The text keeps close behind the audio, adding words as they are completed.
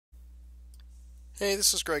Hey,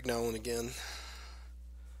 this is Greg Nowlin again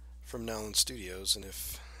from Nowlin Studios, and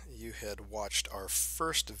if you had watched our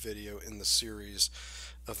first video in the series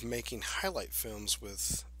of making highlight films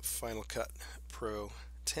with Final Cut Pro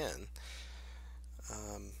 10,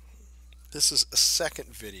 this is a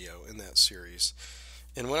second video in that series.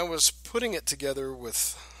 And when I was putting it together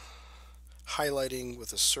with highlighting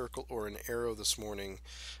with a circle or an arrow this morning,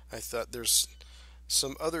 I thought there's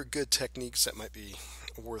some other good techniques that might be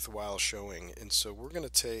worthwhile showing. And so we're going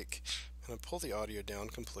to pull the audio down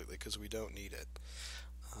completely because we don't need it.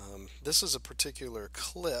 This is a particular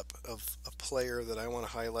clip of a player that I want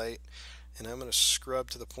to highlight, and I'm going to scrub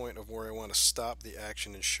to the point of where I want to stop the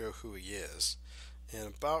action and show who he is.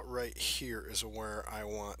 And about right here is where I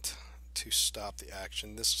want to stop the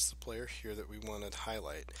action. This is the player here that we want to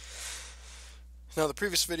highlight. Now, the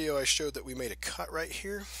previous video I showed that we made a cut right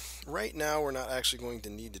here. Right now we're not actually going to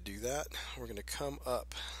need to do that. We're going to come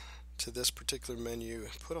up to this particular menu,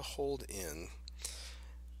 put a hold in,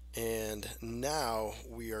 and now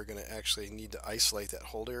we are going to actually need to isolate that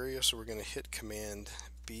hold area. So we're going to hit Command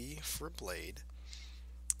B for blade,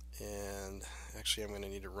 and actually I'm going to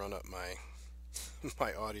need to run up my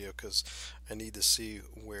my audio because I need to see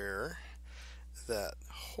where that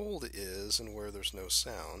hold is and where there's no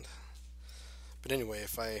sound. But anyway,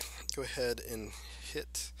 if I go ahead and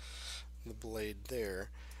hit the blade there,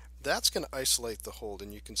 that's going to isolate the hold,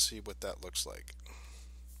 and you can see what that looks like.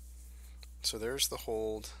 So there's the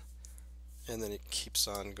hold, and then it keeps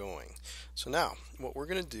on going. So now, what we're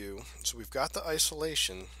going to do, so we've got the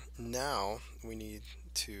isolation, now we need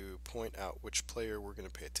to point out which player we're going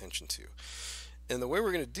to pay attention to. And the way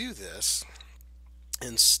we're going to do this,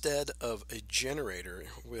 instead of a generator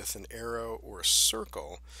with an arrow or a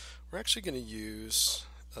circle, we're actually going to use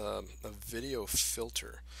a video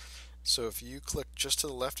filter. So if you click just to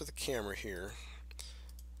the left of the camera here,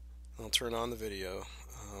 I'll turn on the video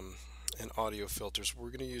and audio filters. We're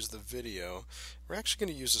going to use the video. We're actually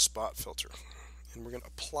going to use a spot filter, and we're going to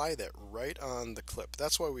apply that right on the clip.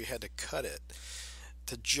 That's why we had to cut it,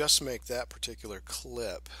 to just make that particular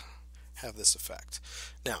clip have this effect.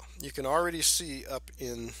 Now, you can already see up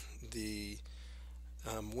in the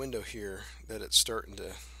window here that it's starting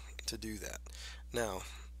to do that. Now,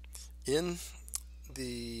 in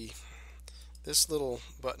this little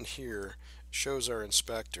button here shows our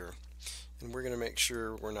inspector, and we're going to make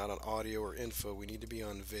sure we're not on audio or info. We need to be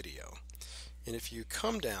on video. And if you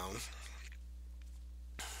come down,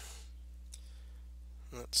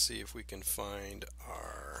 let's see if we can find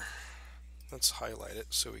let's highlight it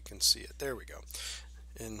so we can see it. There we go.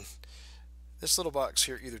 And this little box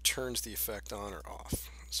here either turns the effect on or off.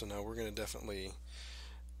 So now we're going to definitely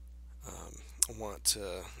want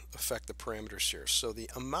to affect the parameters here. So the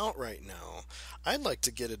amount right now, I'd like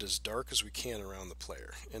to get it as dark as we can around the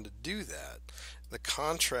player. And to do that, the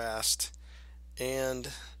contrast and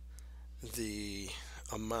the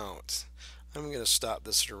amount, I'm going to stop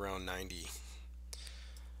this at around 90.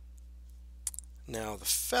 Now the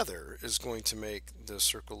feather is going to make the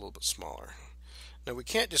circle a little bit smaller. Now we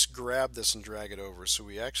can't just grab this and drag it over, so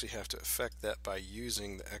we actually have to affect that by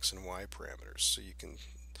using the X and Y parameters. So you can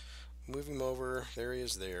move him over, there he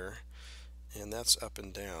is there, and that's up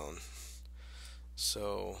and down.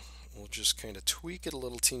 So we'll just kind of tweak it a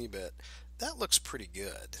little teeny bit. That looks pretty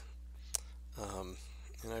good.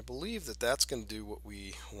 And I believe that that's going to do what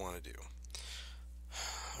we want to do.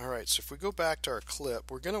 Alright, so if we go back to our clip,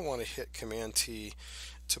 we're going to want to hit Command T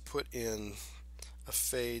to put in a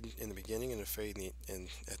fade in the beginning and a fade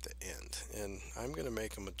at the end. And I'm going to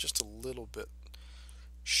make them just a little bit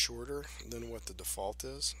shorter than what the default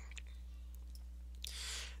is.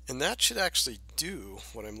 And that should actually do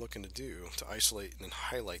what I'm looking to do, to isolate and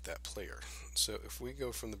highlight that player. So if we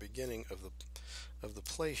go from the beginning of the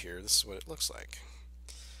play here, this is what it looks like.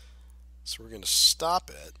 So we're going to stop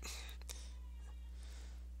it.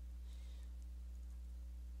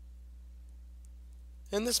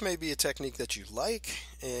 And this may be a technique that you like,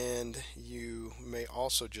 and you may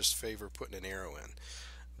also just favor putting an arrow in.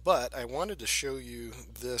 But I wanted to show you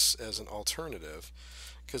this as an alternative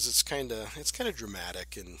because it's kind of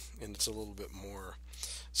dramatic, and it's a little bit more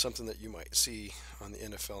something that you might see on the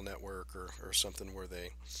NFL Network or something where they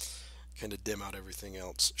kind of dim out everything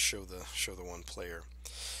else, show the one player.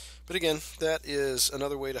 But again, that is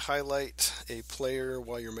another way to highlight a player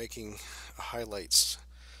while you're making highlights.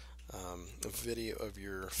 A video of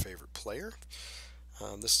your favorite player.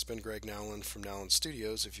 This has been Greg Nowlin from Nowlin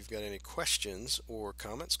Studios. If you've got any questions or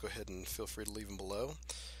comments, go ahead and feel free to leave them below.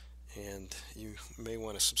 And you may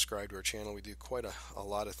want to subscribe to our channel. We do quite a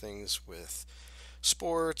lot of things with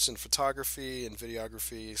sports and photography and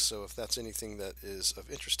videography. So if that's anything that is of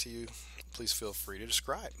interest to you, please feel free to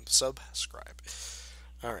subscribe.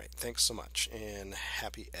 All right, thanks so much, and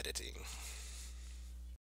happy editing.